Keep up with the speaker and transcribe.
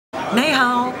Ni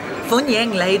hao, Fun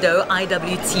Yang Leido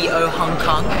IWTO Hong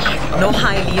Kong, no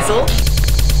hi Liezel.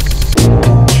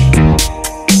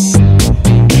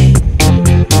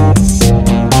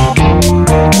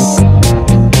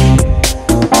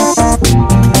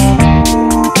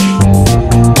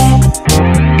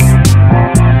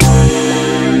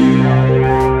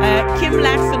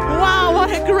 Wow,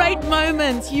 what a great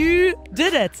moment. You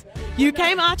did it. You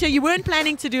came out here, you weren't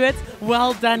planning to do it.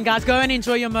 Well done, guys. Go and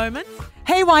enjoy your moment.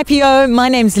 Hey YPO, my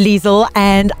name's Liezel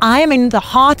and I am in the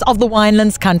heart of the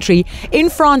Winelands country in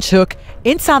Franschhoek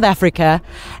in South Africa,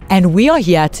 and we are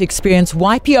here to experience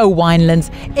YPO Winelands'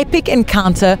 epic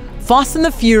encounter, Fast and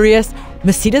the Furious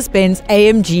Mercedes-Benz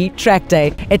AMG track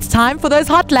day. It's time for those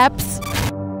hot laps.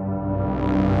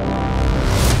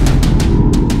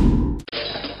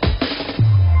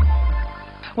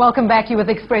 Welcome back. You with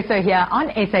Expresso here on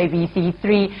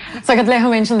SABC3. So Katleho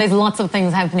mentioned there's lots of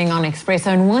things happening on Expresso,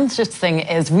 and one such thing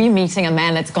is we're meeting a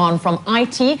man that's gone from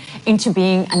IT into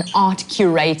being an art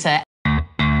curator.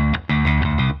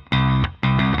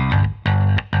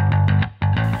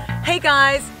 Hey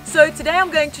guys, so today I'm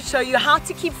going to show you how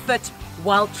to keep fit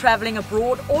while traveling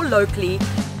abroad or locally.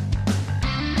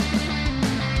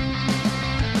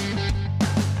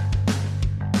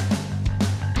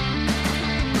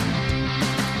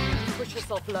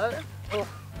 Low. Oh.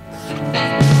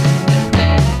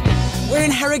 We're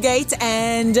in Harrogate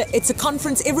and it's a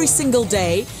conference every single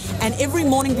day, and every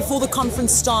morning before the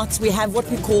conference starts we have what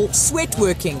we call sweat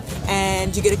working,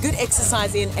 and you get a good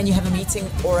exercise in and you have a meeting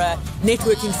or a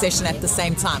networking session at the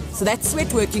same time. So that's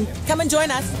sweat working. Come and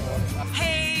join us.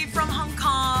 Hey from Hong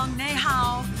Kong, Ni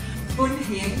hao, Fun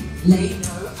Yang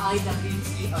Leido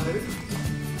IWTO,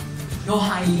 no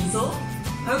hi Liezel,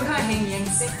 Hoka Heng Yang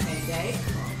Sekne Day.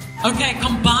 Okay,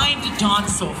 combined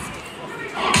dance-off.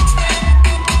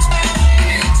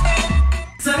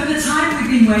 So the time we've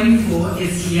been waiting for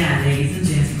is here, ladies and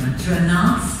gentlemen, to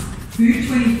announce Food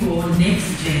 24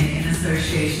 Next Gen in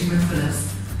association with Philips.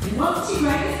 Welcome to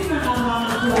great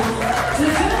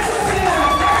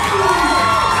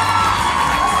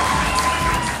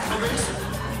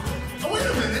Wait a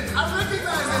minute, I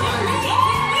recognize that lady.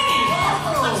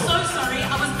 I'm so sorry,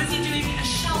 I was busy doing a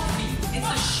selfie. It's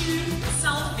a shoe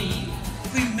selfie.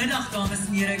 Goedemiddag, dames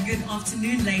en heren. Good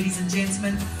afternoon, ladies and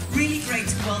gentlemen. Really great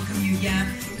to welcome you here.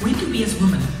 When can we as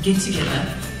women get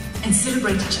together and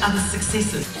celebrate each other's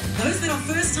successes? Those that are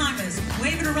first-timers,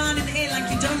 wave it around in the air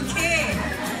like you don't care.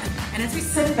 And as we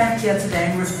sit back here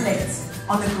today and reflect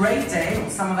on the great day, or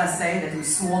some of us say that we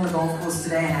swore on the golf course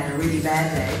today and had a really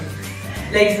bad day.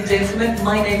 Ladies and gentlemen,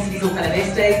 my name is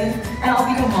Westhuizen and I'll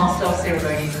be your master of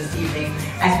ceremonies this evening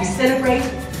as we celebrate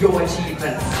your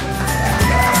achievements.